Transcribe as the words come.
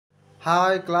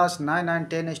Hi class 9 and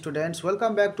 10 students,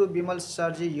 welcome back to Bimal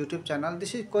Sarji YouTube channel.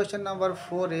 This is question number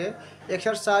 4a,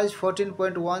 exercise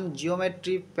 14.1,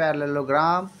 geometry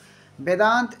parallelogram.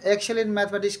 Vedant excel in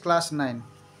mathematics class 9.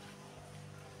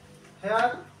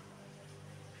 Here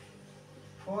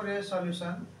 4a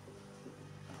solution.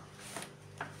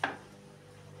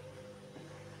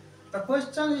 The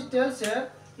question is tells here,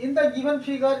 in the given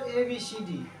figure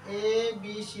ABCD,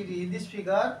 this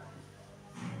figure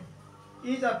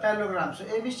is a parallelogram. So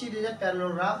ABCD is a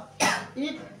parallelogram.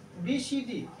 If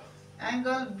BCD,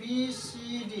 angle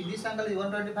BCD, this angle is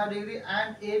 125 degree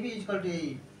and AB is equal to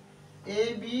AE.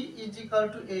 AB is equal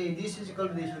to AE. This is equal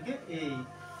to this, okay? AE.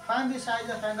 Find the size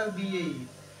of angle BAE.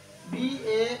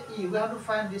 BAE, we have to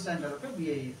find this angle, okay?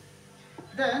 BAE.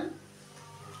 Then,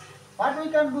 what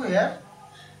we can do here,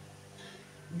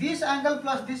 this angle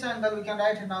plus this angle we can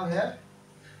write now here.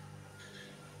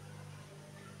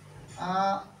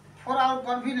 For our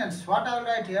convenience, what I will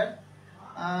write here,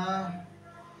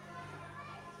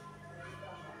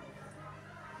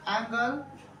 angle,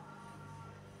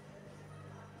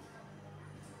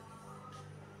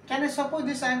 can I suppose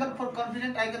this angle for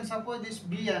convenient, I can suppose this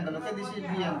B angle, okay, this is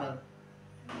B angle.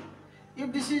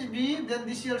 If this is B, then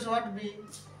this is also what B.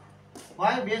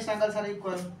 Why? Base angles are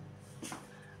equal.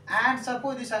 And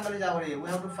suppose this angle is our A, we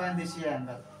have to find this A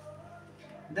angle.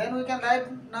 Then we can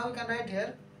write, now we can write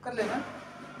here, कर लेना.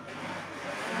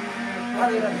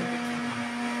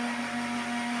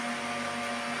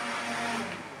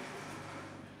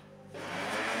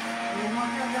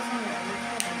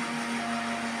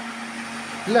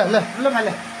 ले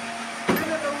माले.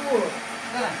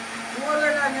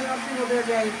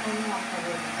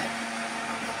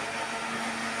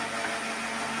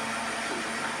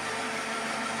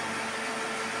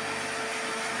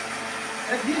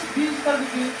 This B is equal to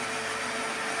B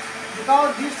because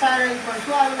this side is equal.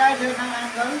 So I will write here now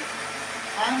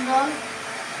angle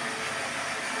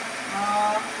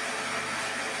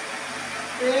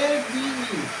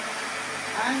ABE,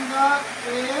 angle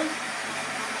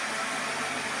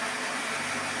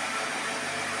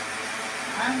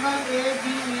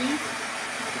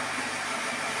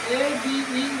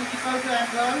ABE is equal to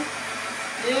angle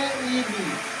AEB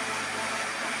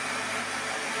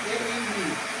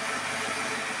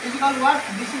is equal to what?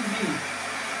 This is B.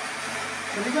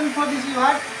 The reason for this is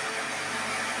what?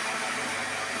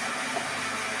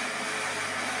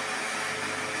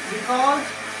 Because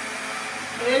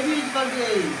AB is equal to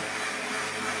AE.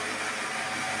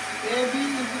 AB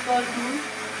is equal to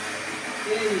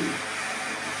AE.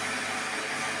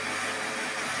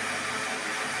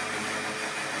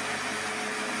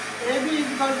 AB is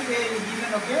equal to AE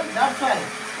given, okay? That's why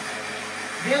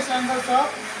base angles of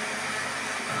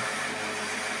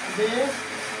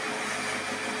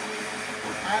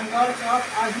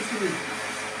isosceles.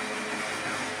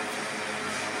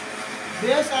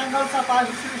 Base angles of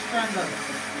isosceles triangle.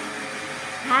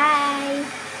 Hi,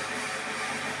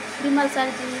 Bimal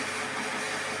Sarji.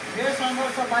 Base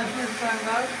angles of isosceles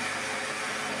triangle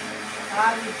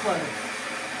are equal.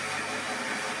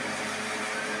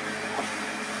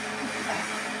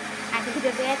 Ada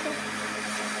video beto.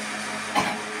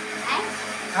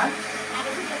 Huh? Ada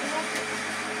video beto.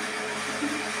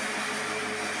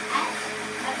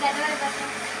 Ada beto.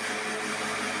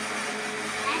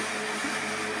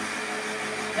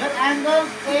 That angle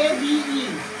ABE,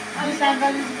 this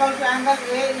angle is equal to angle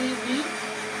AEB.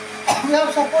 We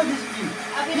have supposed this B.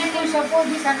 If we suppose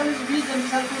this angle is B, then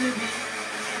this also will be B.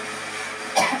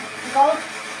 Because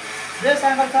base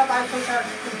angles of isosceles are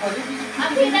equal.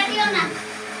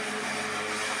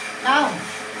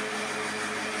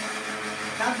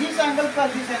 Now this angle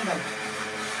plus this angle.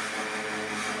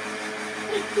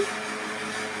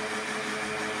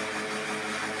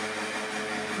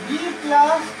 B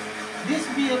plus this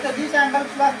B, okay, this angle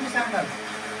plus this angle.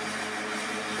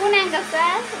 Kun angle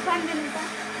sir?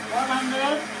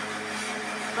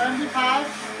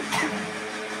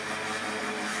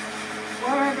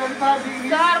 125 degree.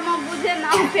 Sir, mo bujhe na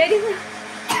feri.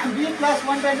 B plus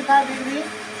 125 degree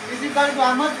is equal to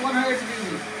how much? 180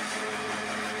 degree.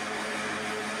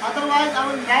 Otherwise, I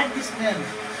will write this name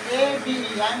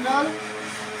ABE, angle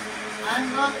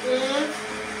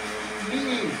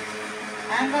ABE,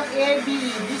 angle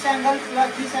ABE. This angle plus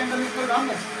this angle is equal to how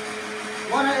much?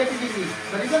 180 degree.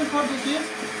 The reason for this is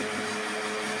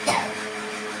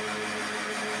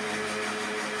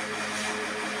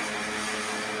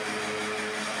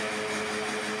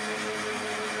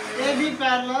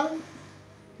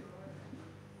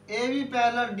AB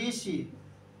parallel DC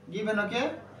given,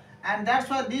 okay, and that's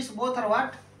why these both are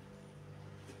what?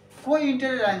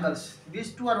 Co-interior angles.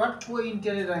 These two are what?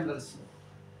 Co-interior angles.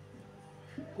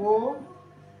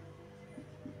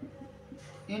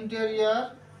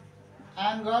 Co-interior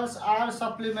angles are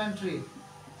supplementary.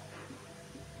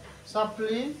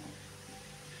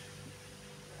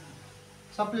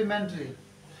 Supplementary.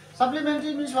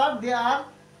 Supplementary means what? They are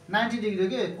 90 degree.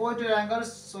 Okay, co-interior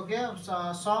angles. Okay,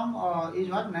 sum is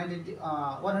what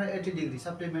 180 degree.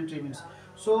 Supplementary means.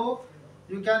 So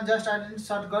you can just add in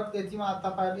shortcut. यतिमा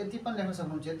तपाईहरुले यति पनि लेख्न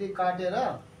सक्नुहुन्छ. यति काटेर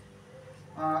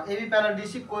AB parallel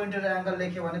DC co-interior angle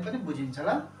लेख्यो भने पनि बुझिन्छ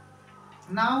ल.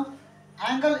 Now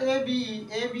angle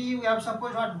ABE we have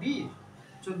suppose what B.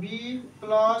 So B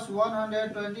plus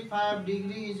 125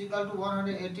 degree is equal to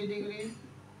 180 degree.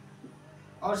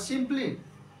 Or simply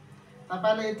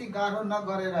तपाईले यति गाह्रो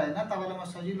नगरेर हैन तपाईलाई म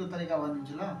सजिलो तरिका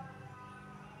भनिदिन्छु ल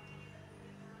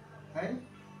है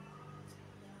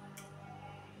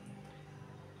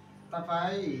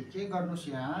तपाई के गर्नुस्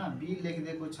यहाँ बी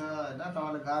लेखिदिएको छ हैन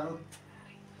तपाईलाई गाह्रो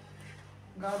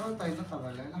त हैन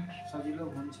तपाईलाई हैन सजिलो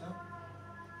हुन्छ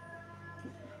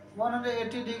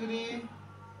 180 degree.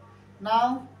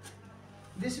 Now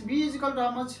this B is equal to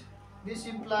how much? This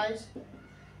implies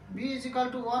B is equal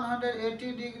to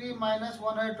 180 degree minus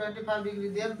 125 degree.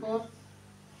 Therefore,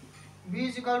 B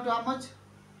is equal to how much?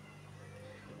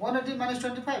 180 minus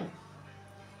 25.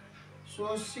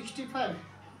 So 65.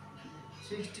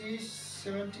 60,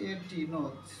 70, 80.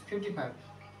 No, 55.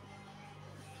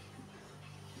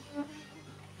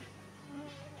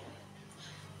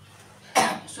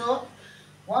 So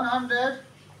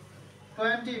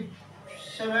 120,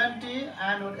 70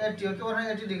 and 80. Okay,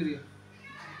 180 degree.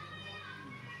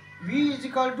 B is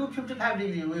equal to 55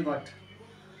 degree we got.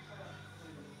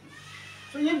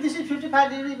 So if this is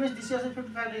 55 degree means this is also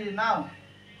 55 degree. Now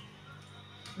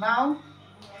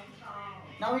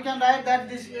we can write that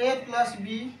this A plus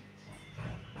B,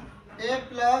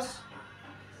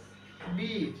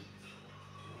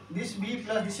 this B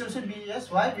plus this is also B.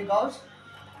 Yes, why? Because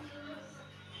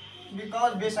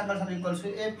base angles are equal. So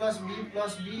A plus B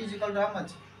is equal to how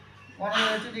much?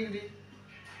 180 degree.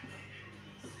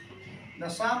 The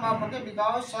sum of, okay,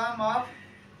 because sum of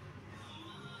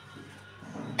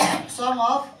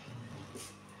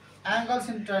angles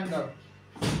in triangle.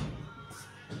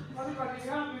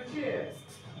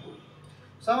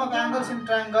 Sum of angles in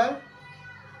triangle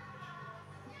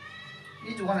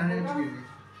is 180 degree.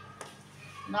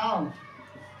 Now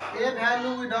A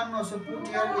value we don't know, so put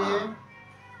here A.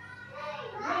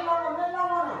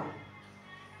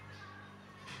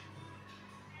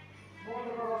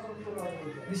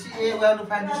 This is A, we have to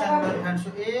find this angle, and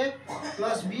so A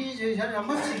plus B is here how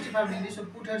much? 65 degree. So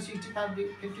put here 55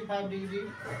 degree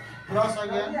plus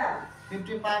again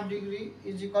 55 degree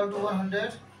is equal to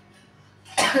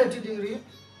 180 degree.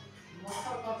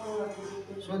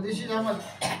 So this is how much?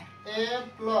 A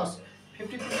plus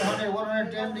 50 to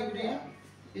 110 degree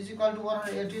is equal to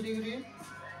 180 degree.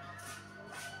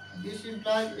 This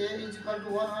implies A is equal to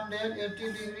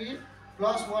 180 degree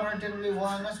plus 110 will be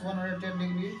minus 110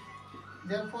 degree.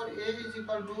 Therefore, A is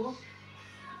equal to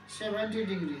 70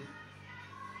 degree.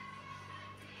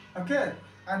 Okay,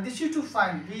 and this is to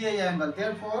find BAE angle.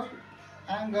 Therefore,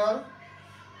 angle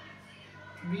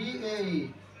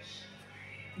BAE.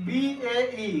 We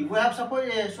have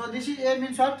suppose A. So this is A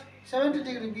means what? 70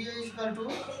 degree. BAE is equal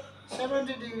to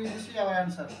 70 degree. This is our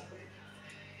answer.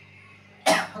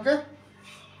 Okay.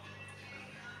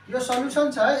 Yo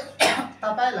solution छ है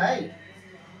तपाईलाई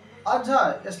अझ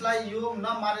यसलाई यो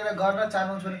नमानेर गर्न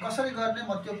चाहनुहुन्छ भने कसरी गर्ने म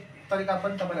त्यो तरिका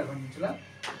पनि तपाईलाई भनिदिन्छु ल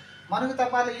मानौं कि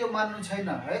तपाईले यो मान्नु छैन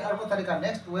है अर्को तरिका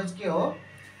नेक्स्ट वेज के हो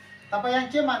तपाई यहाँ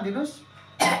के मान्दिनुस्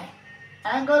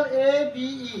angle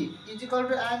ABE is equal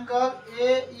to angle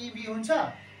AEB हुन्छ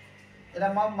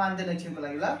यसलाई म मान्दैन एकछिनको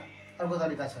लागि ल अर्को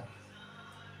तरिका छ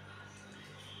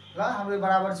ल हाम्रो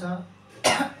बराबर छ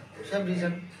सेम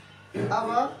रिजन अब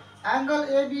angle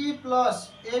ABE plus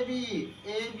ABE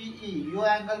यो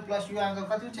angle plus यो angle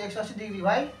कति हुन्छ 180 degree.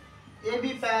 Why? AB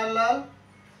parallel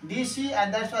DC and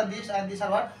that's why this and these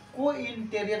are what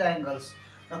co-interior angles.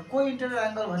 Raw co-interior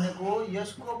angle भनेको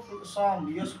यसको सम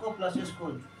यसको प्लस यसको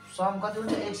सम कति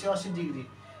हुन्छ 180 डिग्री.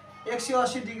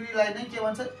 180 डिग्री लाई नै के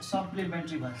भन्छ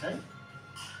सप्लिमेन्ट्री भन्छ है.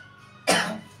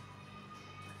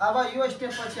 अब यो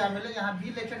स्टेप पछि हामीले यहाँ B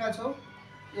लेखेका छौं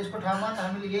यसको ठाउँमा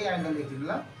हामीले यही एंगल लेखिदिनु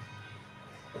ल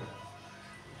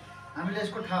हामीले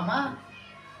यसको ठाउँमा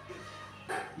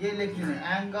यही लेखिदिनु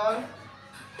angle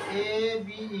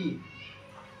ABE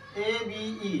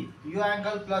yo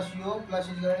angle plus yo plus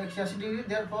is 180 degree.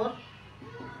 Therefore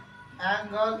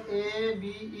angle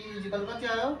ABE is equal कति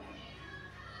आयो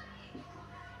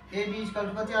AB इज इक्वल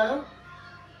कति आयो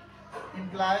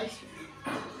implies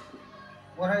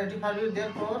 185 degree.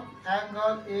 Therefore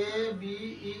angle ABE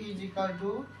is equal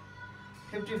to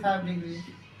 55 degree.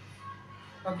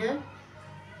 Okay,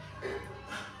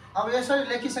 अब यसरी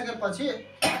लेखिसकेपछि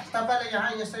तपाईले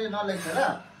यहाँ यसरी नलेखेर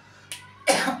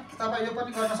तपाई यो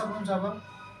पनि गर्न सक्नुहुन्छ। अब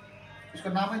यसको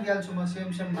नामै दिइहाल्छु म,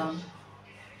 सेम नाम।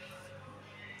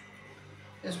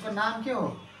 यसको नाम के हो?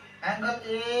 Angle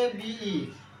ABE,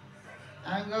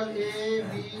 angle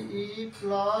ABE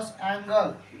plus angle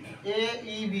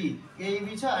एईबी,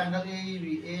 एईबी छ, एंगल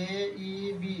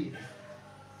एईबी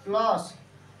प्लस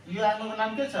यो एंगलको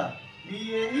नाम के छ?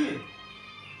 BAE,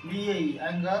 BAE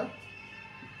angle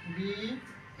BAE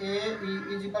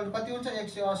is equal to कति हुन्छ?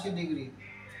 180 डिग्री।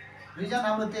 रिजन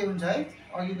हाम्रो त्यही हुन्छ है,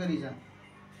 अघिको region,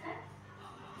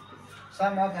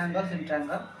 some of angles in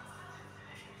triangle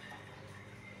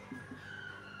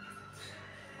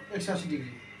 180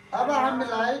 degree. अब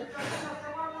हामीलाई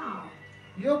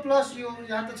यो प्लस यो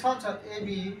यहाँ त छ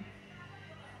एबी,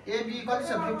 एबी कति छ?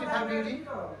 55 डिग्री।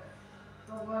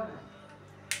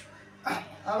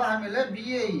 अब हामीले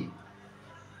बीएई,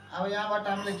 अब यहाँबाट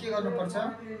हामीले के गर्नुपर्छ?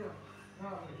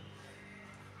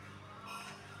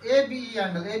 एबीई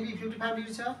एंगल, एबी 55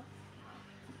 डिग्री छ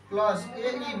प्लस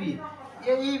एईबी,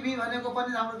 एईबी भनेको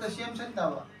पनि हाम्रो त सेम छ नि त।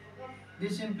 अब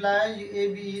this implies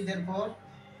ABE, therefore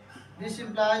this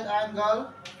implies angle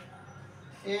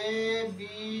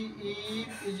ABE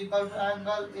is equal to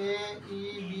angle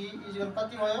एईबी is equal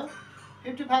कति भयो?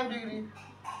 55 degree.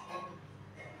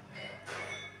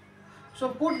 So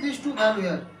put these two value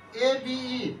here.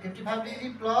 ABE 55 degree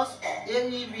plus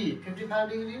AEB 55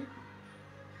 degree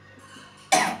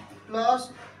plus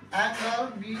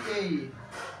angle BAE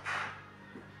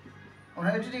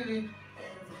 180 degree.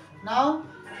 Now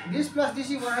this plus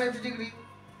this is 180 degree.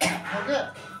 Okay.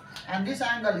 And this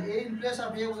angle A, in place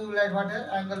of A we will write what here?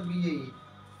 Angle BAE.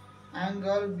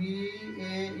 Angle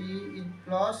BAE is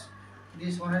plus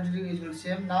this 180 degree is equal to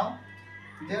same. Now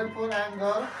therefore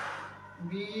angle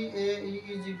BAE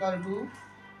is equal to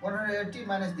 180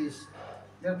 minus this.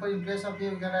 Therefore, in place of A,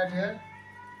 we can write here.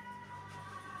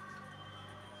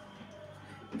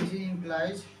 This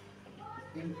implies,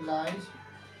 and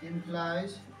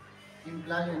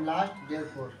last.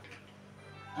 Therefore,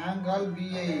 angle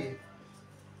BAE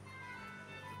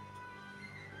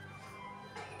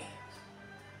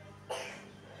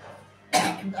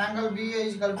angle BAE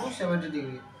is equal to 70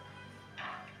 degree.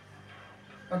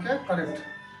 Okay, correct.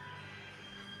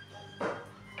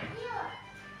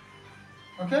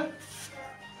 Okay,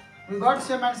 we got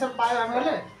same answer पायो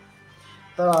हामीले।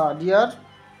 त dear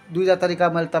दुईटा तरिका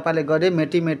मैले तपाईले गरे,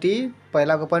 मेटी मेटी।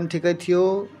 पहिलाको पनि ठिकै थियो,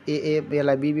 ए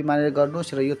यसलाई बीबी मानेर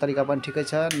गर्नुस्, र यो तरिका पनि ठिकै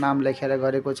छ, नाम लेखेर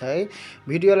गरेको छ है।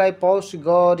 भिडियोलाई पज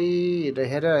गरी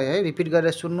हेरेर है रिपिट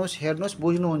गरेर सुन्नुस्, हेर्नुस्,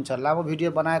 बुझ्नुहुन्छ। लामो भिडियो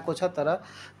बनाएको छ, तर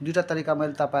दुईटा तरिका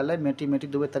मैले तपाईलाई मेटी मेटी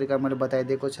दुवै तरिका मैले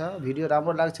बताइदिएको छ। भिडियो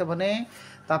राम्रो लाग्छ भने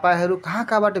तपाईहरु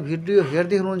कहाँबाट भिडियो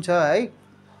हेर्दै हुनुहुन्छ है,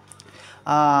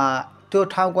 त्यो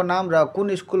ठाउँको नाम र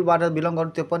कुन स्कुलबाट बिलोङ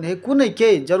गर्नु त्यो पनि है, कुनै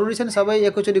केही जरुरी छैन सबै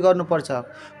एकैचोटी गर्नुपर्छ।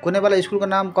 कुनै बेला स्कुलको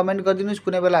नाम कमेन्ट गरिदिनुस्,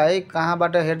 कुनै बेला है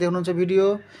कहाँबाट हेर्दै हुनुहुन्छ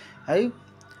भिडियो है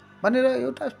भनेर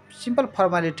एउटा सिम्पल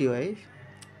फर्मालिटी हो है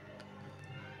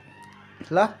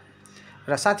ल।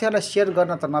 र साथीहरुलाई शेयर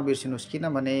गर्न त नबिर्सिनुस्,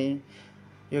 किनभने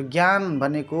यो ज्ञान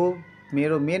भनेको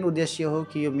मेरो मेन उद्देश्य हो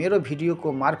कि यो मेरो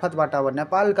भिडियोको मार्फतबाट अब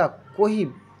नेपालका कोही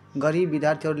गरिब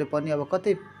विद्यार्थीहरुले पनि अब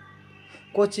कतै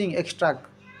कोचिङ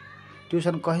एक्स्ट्रा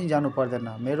ट्युसन कहीं जानु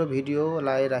पर्दैन। मेरो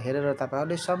भिडियोलाई हेरेर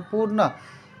तपाईहरुले सम्पूर्ण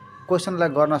क्वेशनलाई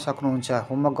गर्न सक्नुहुन्छ,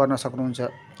 होमवर्क गर्न सक्नुहुन्छ।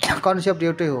 कन्सेप्ट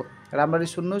एउटै हो, राम्ररी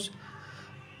सुन्नुस्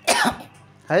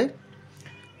है।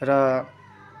 र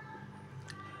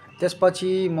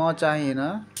त्यसपछि म चाहिँ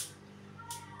हैन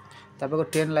तपाईको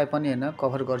 10 लाई पनि हैन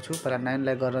कभर गर्छु, पहिला 9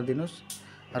 लाई गर्न दिनुस्।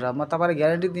 र म तपाईलाई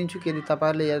ग्यारेन्टी दिन्छु कि यदि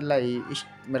तपाईहरुले यसलाई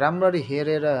राम्ररी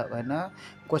हेरेर हैन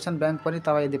क्वेशन बैंक पनि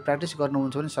तपाई यदि प्र्याक्टिस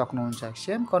गर्नुहुन्छ भने सक्नुहुन्छ।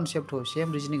 सेम कन्सेप्ट हो,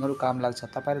 सेम रिजनिङहरु काम लाग्छ।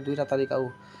 तपाईहरु दुईटा तरिका हो,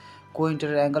 को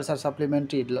इन्टर एंगल्स आर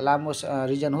सप्लिमेन्ट्री लामो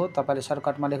रिजन हो, तपाईले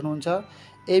सर्टकटमा लेख्नुहुन्छ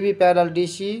एबी प्यारल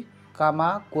डीसी कामा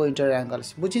को इन्टर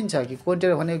एंगल्स। बुझिन्छ कि को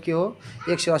इन्टर भनेको के हो?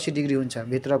 180 डिग्री हुन्छ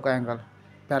भित्रको एंगल,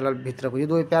 प्यारल भित्रको यो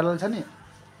दुवै प्यारल छ नि,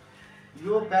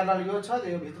 यो प्यारल यो छ,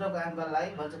 यो भित्रको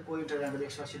एंगललाई भन्छ को इन्टर एंगल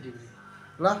 180 डिग्री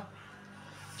ल।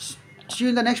 सी you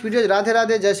in the next video. Radhe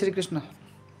Radhe, जय श्री कृष्ण।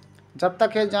 जब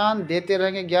तक है जान देते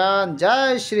रहेंगे ज्ञान।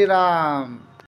 जय श्री राम।